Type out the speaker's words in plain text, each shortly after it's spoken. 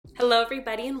Hello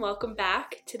everybody and welcome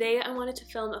back. Today I wanted to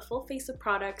film a full face of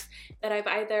products that I've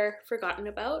either forgotten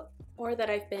about or that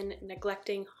I've been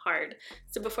neglecting hard.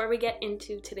 So before we get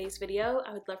into today's video,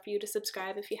 I would love for you to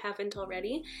subscribe if you haven't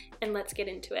already, and let's get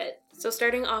into it. So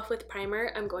starting off with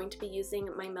primer, I'm going to be using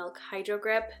my Milk Hydro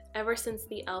Grip. Ever since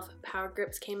the e.l.f. Power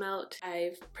Grips came out,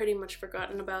 I've pretty much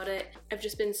forgotten about it. I've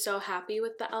just been so happy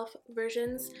with the e.l.f.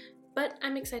 versions. But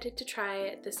I'm excited to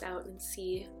try this out and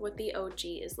see what the OG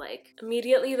is like.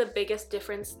 Immediately, the biggest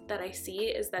difference that I see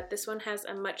is that this one has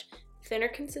a much thinner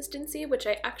consistency, which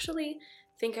I actually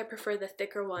think I prefer the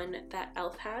thicker one that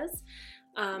e.l.f. has.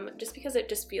 Just because it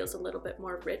just feels a little bit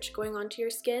more rich going onto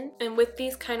your skin. And with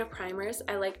these kind of primers,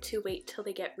 I like to wait till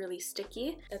they get really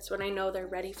sticky. That's when I know they're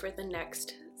ready for the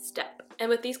next step. And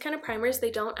with these kind of primers,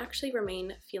 they don't actually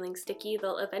remain feeling sticky.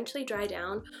 They'll eventually dry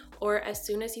down, or as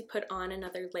soon as you put on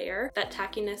another layer, that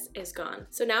tackiness is gone.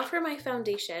 So now for my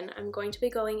foundation, I'm going to be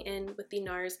going in with the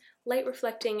Nars Light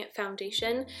Reflecting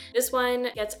Foundation. This one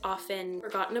gets often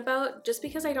forgotten about just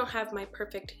because I don't have my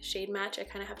perfect shade match. I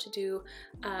kind of have to do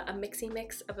a mixy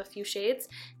mix of a few shades.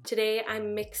 Today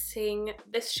I'm mixing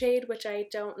this shade, which I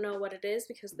don't know what it is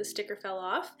because the sticker fell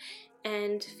off,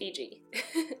 and Fiji.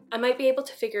 I might be able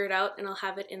to figure it out and I'll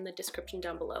have it in the description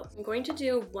down below. I'm going to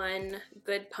do one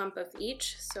good pump of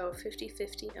each, so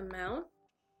 50-50 amount.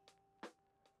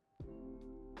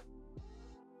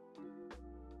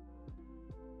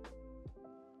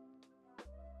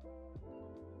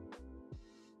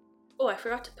 Oh, I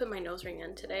forgot to put my nose ring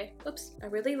in today. Oops. I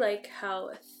really like how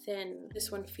thin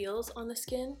this one feels on the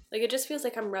skin. Like, it just feels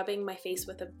like I'm rubbing my face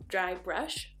with a dry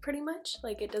brush, pretty much.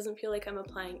 Like, it doesn't feel like I'm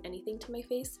applying anything to my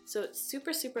face. So it's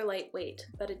super, super lightweight,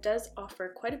 but it does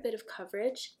offer quite a bit of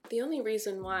coverage. The only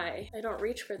reason why I don't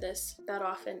reach for this that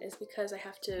often is because I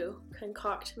have to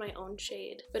concoct my own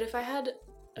shade. But if I had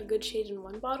a good shade in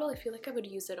one bottle, I feel like I would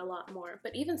use it a lot more.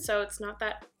 But even so, it's not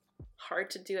that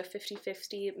hard to do a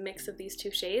 50-50 mix of these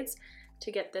two shades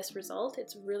to get this result.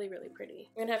 It's really, really pretty.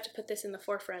 I'm gonna have to put this in the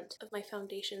forefront of my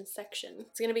foundation section.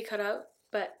 It's gonna be cut out,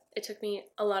 but it took me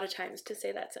a lot of times to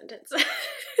say that sentence.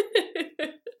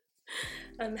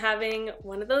 I'm having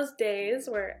one of those days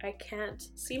where I can't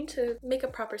seem to make a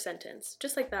proper sentence,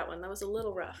 just like that one. That was a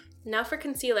little rough. Now for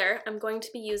concealer, I'm going to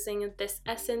be using this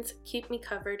Essence Keep Me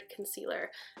Covered Concealer.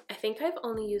 I think I've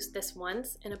only used this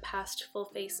once in a past full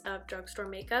face of drugstore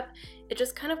makeup. It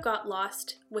just kind of got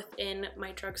lost within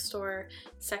my drugstore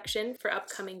section for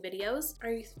upcoming videos.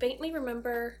 I faintly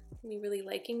remember me really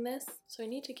liking this, so I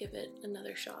need to give it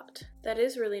another shot. That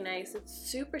is really nice. It's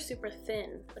super, super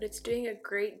thin, but it's doing a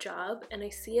great job, and I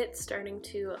see it starting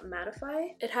to mattify.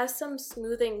 It has some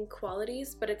smoothing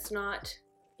qualities, but it's not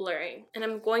blurring. And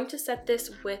I'm going to set this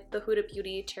with the Huda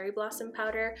Beauty Cherry Blossom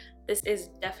Powder. This is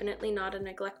definitely not a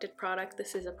neglected product.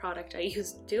 This is a product I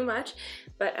use too much,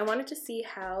 but I wanted to see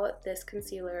how this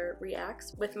concealer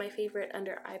reacts with my favorite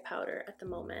under eye powder at the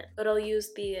moment. But I'll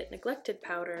use the neglected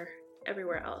powder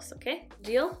everywhere else, okay?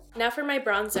 Deal? Now for my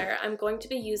bronzer, I'm going to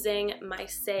be using my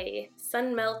Saie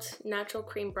Sun Melt Natural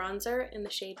Cream Bronzer in the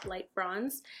shade Light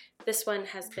Bronze. This one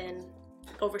has been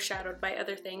overshadowed by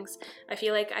other things. I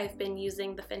feel like I've been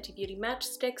using the Fenty Beauty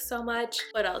Matchstick so much.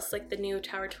 What else? Like the new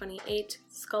Tower 28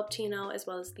 Sculptino, as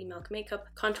well as the Milk Makeup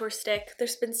Contour Stick.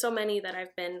 There's been so many that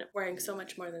I've been wearing so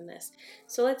much more than this.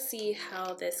 So let's see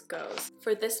how this goes.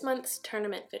 For this month's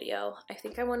tournament video, I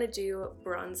think I want to do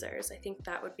bronzers. I think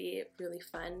that would be really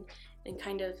fun and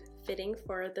kind of fitting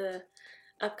for the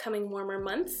upcoming warmer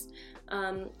months.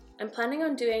 I'm planning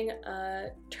on doing a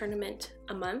tournament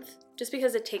a month just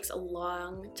because it takes a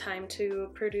long time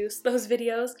to produce those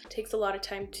videos. It takes a lot of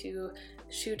time to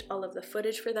shoot all of the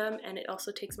footage for them, and it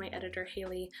also takes my editor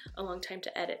Haley a long time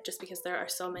to edit just because there are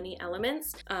so many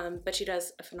elements, but she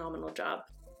does a phenomenal job.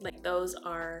 Like, those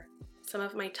are some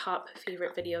of my top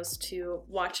favorite videos to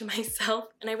watch myself,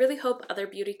 and I really hope other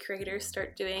beauty creators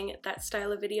start doing that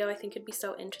style of video. I think it'd be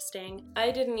so interesting. I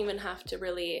didn't even have to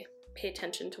really pay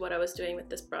attention to what I was doing with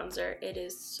this bronzer. It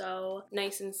is so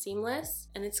nice and seamless,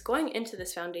 and it's going into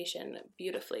this foundation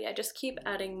beautifully. I just keep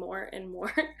adding more and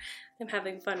more. I'm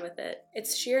having fun with it.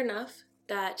 It's sheer enough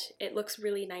that it looks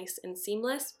really nice and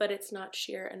seamless, but it's not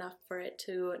sheer enough for it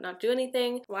to not do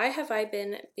anything. Why have I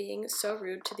been being so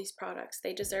rude to these products?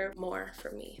 They deserve more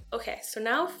from me. Okay, so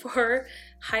now for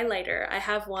highlighter, I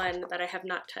have one that I have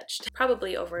not touched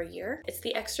probably over a year. It's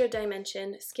the Extra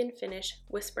Dimension Skinfinish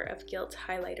Whisper of Gilt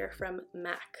highlighter from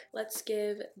MAC. Let's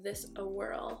give this a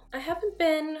whirl. I haven't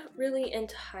been really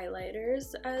into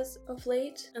highlighters as of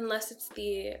late, unless it's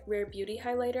the Rare Beauty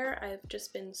highlighter. I've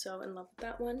just been so in love with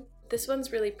that one. This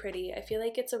one's really pretty. I feel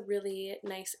like it's a really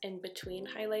nice in-between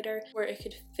highlighter where it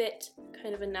could fit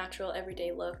kind of a natural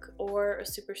everyday look or a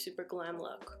super, super glam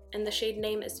look. And the shade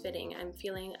name is fitting. I'm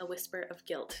feeling a whisper of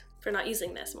guilt for not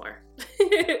using this more.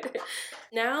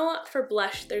 Now for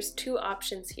blush, there's two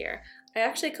options here. I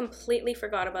actually completely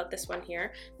forgot about this one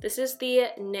here. This is the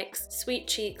NYX Sweet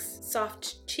Cheeks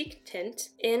Soft Cheek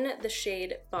Tint in the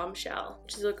shade Bombshell,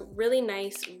 which is a really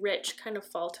nice, rich kind of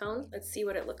fall tone. Let's see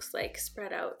what it looks like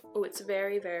spread out. Oh, it's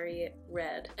very, very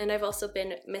red. And I've also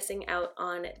been missing out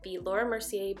on the Laura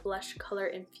Mercier Blush Color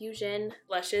Infusion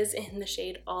blushes in the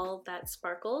shade All That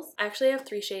Sparkles. I actually have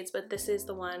 3 shades, but this is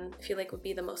the one I feel like would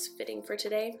be the most fitting for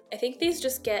today. I think these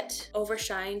just get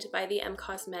overshined by the M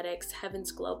Cosmetics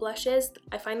Heaven's Glow blushes.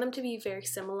 I find them to be very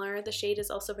similar. The shade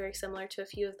is also very similar to a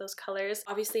few of those colors.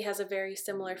 Obviously has a very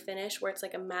similar finish where it's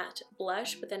like a matte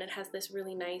blush, but then it has this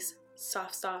really nice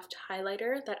soft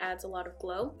highlighter that adds a lot of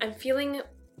glow. I'm feeling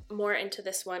more into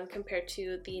this one compared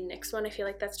to the NYX one. I feel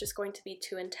like that's just going to be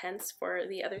too intense for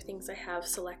the other things I have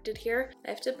selected here. I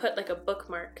have to put like a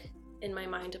bookmark in my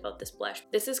mind about this blush.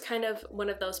 This is kind of one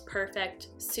of those perfect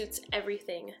suits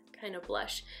everything kind of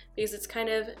blush because it's kind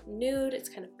of nude, it's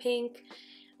kind of pink.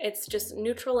 It's just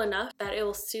neutral enough that it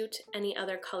will suit any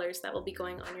other colors that will be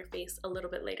going on your face a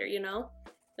little bit later, you know?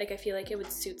 Like I feel like it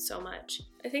would suit so much.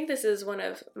 I think this is one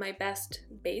of my best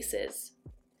bases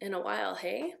in a while,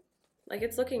 hey? Like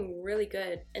it's looking really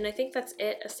good. And I think that's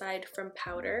it aside from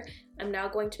powder. I'm now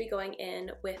going to be going in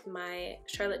with my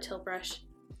Charlotte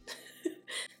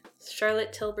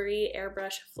Tilbury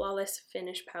Airbrush Flawless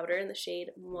Finish Powder in the shade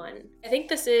 1. I think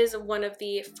this is one of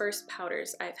the first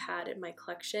powders I've had in my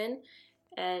collection,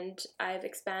 and I've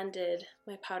expanded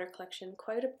my powder collection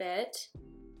quite a bit.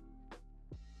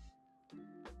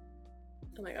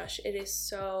 Oh my gosh, it is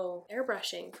so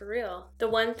airbrushing, for real. The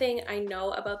one thing I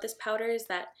know about this powder is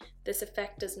that this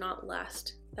effect does not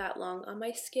last that long on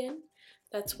my skin.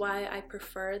 That's why I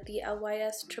prefer the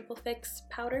LYS Triple Fix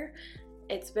powder.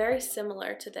 It's very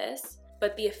similar to this,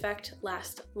 but the effect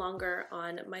lasts longer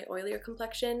on my oilier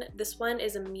complexion. This one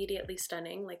is immediately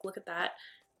stunning. Like, look at that.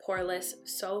 Poreless,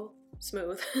 so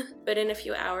smooth. But in a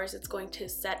few hours, it's going to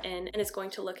set in and it's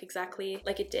going to look exactly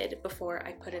like it did before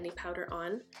I put any powder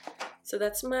on. So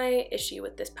that's my issue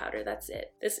with this powder. That's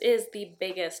it. This is the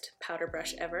biggest powder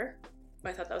brush ever.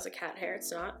 I thought that was a cat hair.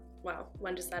 It's not. Wow,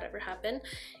 when does that ever happen?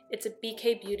 It's a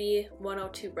BK Beauty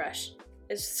 102 brush.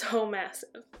 It's so massive.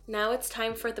 Now it's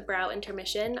time for the brow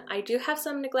intermission. I do have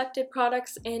some neglected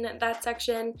products in that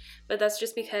section, but that's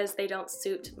just because they don't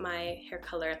suit my hair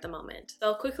color at the moment. So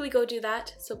I'll quickly go do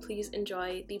that, so please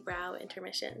enjoy the brow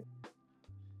intermission.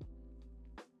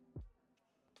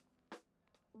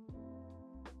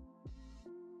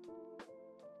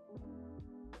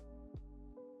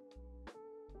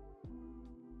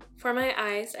 For my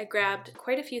eyes, I grabbed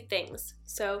quite a few things.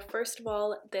 So first of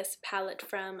all, this palette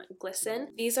from Glisten.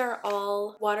 These are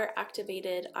all water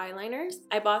activated eyeliners.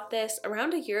 I bought this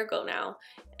around a year ago now,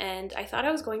 and I thought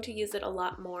I was going to use it a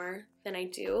lot more than I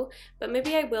do, but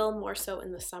maybe I will more so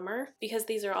in the summer because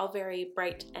these are all very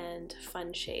bright and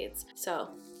fun shades.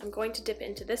 So I'm going to dip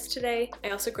into this today.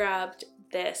 I also grabbed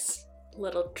this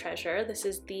little treasure. This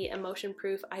is the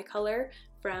Emotionproof eye color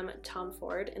from Tom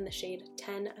Ford in the shade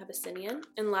 10 Abyssinian.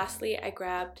 And lastly, I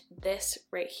grabbed this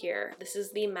right here. This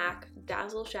is the MAC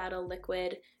Dazzleshadow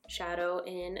Liquid Shadow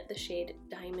in the shade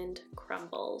Diamond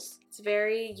Crumbles. It's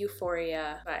very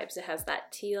Euphoria vibes. It has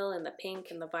that teal and the pink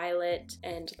and the violet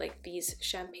and like these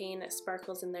champagne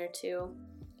sparkles in there too.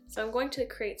 So I'm going to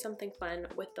create something fun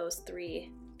with those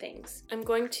 3 things. I'm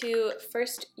going to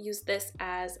first use this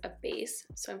as a base.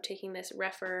 So I'm taking this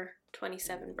Rephr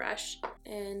 27 brush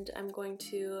and I'm going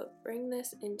to bring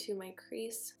this into my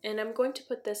crease and I'm going to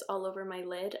put this all over my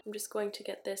lid. I'm just going to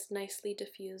get this nicely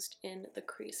diffused in the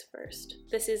crease first.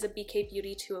 This is a BK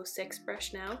Beauty 206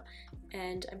 brush now,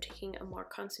 and I'm taking a more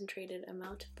concentrated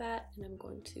amount of that and I'm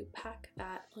going to pack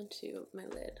that onto my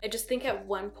lid. I just think at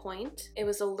one point it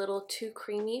was a little too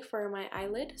creamy for my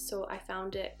eyelid, so I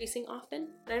found it creasing often.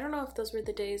 But I don't know if those were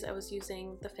the days I was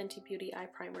using the Fenty Beauty eye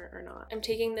primer or not. I'm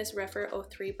taking this Rephr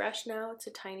 03 brush now. It's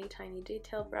a tiny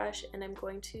detail brush, and I'm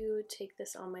going to take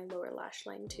this on my lower lash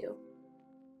line too.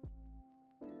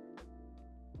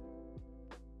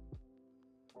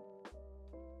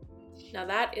 Now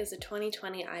that is a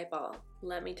 2020 eyeball,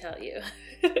 let me tell you.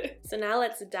 So now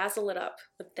let's dazzle it up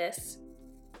with this.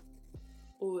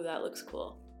 Ooh, that looks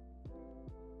cool.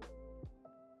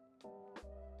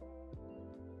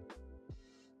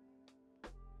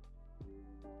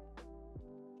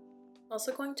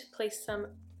 Also going to place some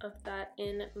of that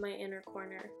in my inner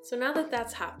corner. So now that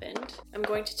that's happened, I'm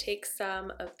going to take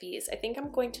some of these. I think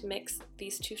I'm going to mix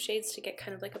these two shades to get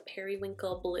kind of like a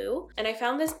periwinkle blue. And I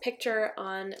found this picture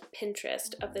on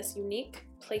Pinterest of this unique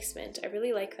placement. I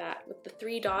really like that, with the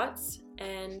 3 dots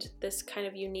and this kind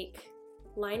of unique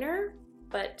liner,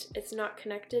 but it's not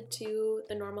connected to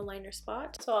the normal liner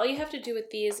spot. So all you have to do with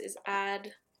these is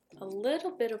add a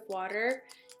little bit of water,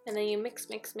 and then you mix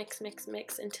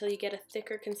until you get a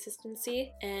thicker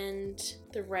consistency and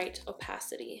the right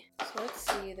opacity. So let's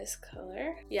see this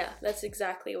color. Yeah, that's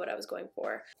exactly what I was going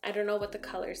for. I don't know what the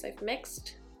colors I've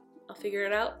mixed. I'll figure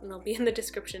it out and it'll be in the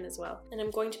description as well. And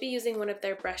I'm going to be using one of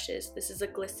their brushes. This is a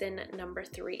Glisten number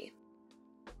 3.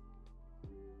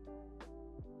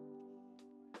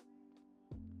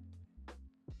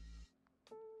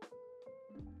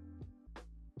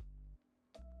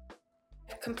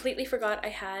 Completely forgot I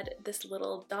had this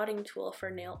little dotting tool for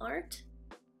nail art.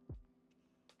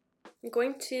 I'm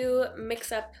going to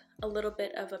mix up a little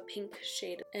bit of a pink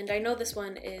shade, and I know this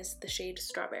one is the shade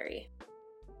Strawberry.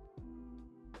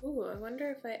 Ooh, I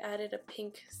wonder if I added a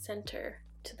pink center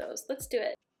to those. Let's do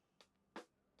it.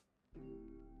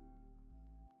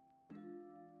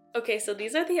 Okay, so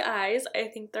these are the eyes. I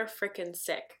think they're freaking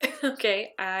sick.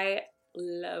 Okay, I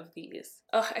love these.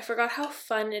 Oh, I forgot how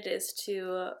fun it is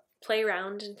to play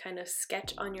around and kind of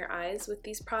sketch on your eyes with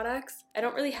these products. I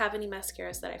don't really have any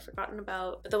mascaras that I've forgotten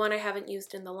about, but the one I haven't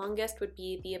used in the longest would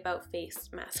be the About Face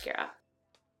mascara.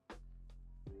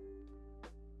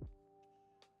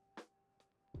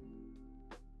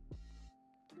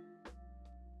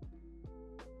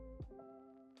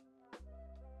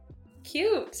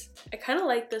 Cute! I kind of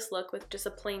like this look with just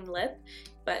a plain lip,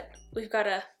 but we've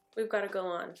gotta go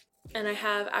on. And I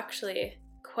have actually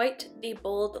quite the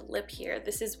bold lip here.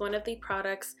 This is one of the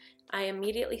products I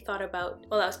immediately thought about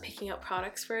while I was picking out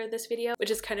products for this video,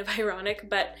 which is kind of ironic,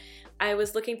 but I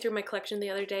was looking through my collection the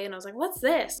other day and I was like, what's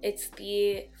this? It's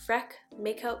the Freck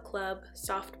Makeout Club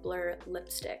Soft Blur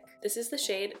Lipstick. This is the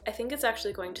shade. I think it's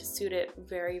actually going to suit it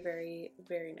very, very,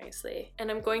 very nicely. And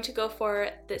I'm going to go for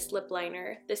this lip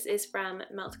liner. This is from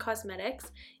Melt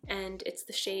Cosmetics and it's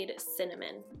the shade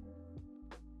Cinnamon.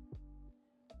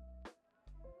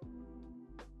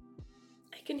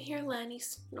 I can hear Lanny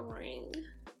snoring.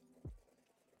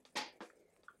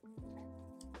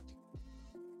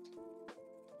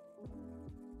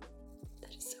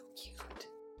 That is so cute.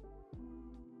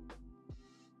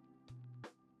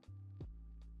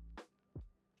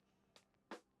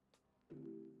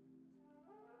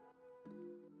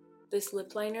 This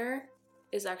lip liner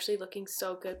is actually looking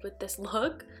so good with this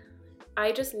look.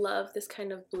 I just love this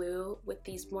kind of blue with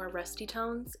these more rusty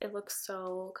tones. It looks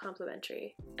so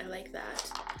complimentary. I like that.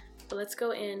 But let's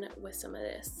go in with some of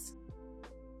this.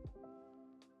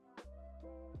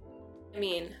 I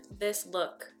mean, this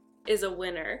look is a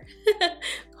winner.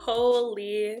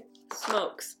 Holy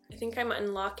smokes. I think I'm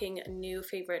unlocking a new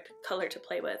favorite color to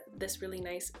play with. This really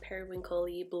nice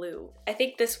periwinkle-y blue. I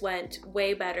think this went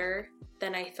way better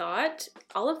than I thought.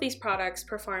 All of these products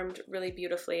performed really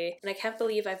beautifully, and I can't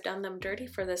believe I've done them dirty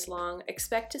for this long.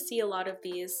 Expect to see a lot of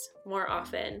these more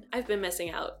often. I've been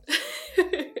missing out.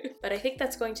 But I think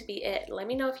that's going to be it. Let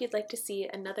me know if you'd like to see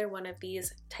another one of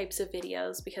these types of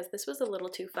videos, because this was a little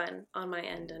too fun on my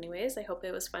end anyways. I hope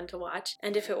it was fun to watch,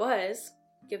 and if it was,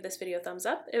 give this video a thumbs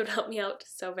up. It would help me out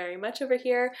so very much over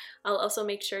here. I'll also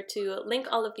make sure to link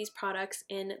all of these products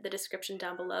in the description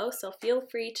down below, so feel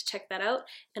free to check that out,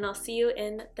 and I'll see you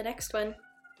in the next one.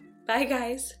 Bye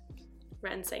guys!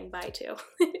 Ren saying bye too.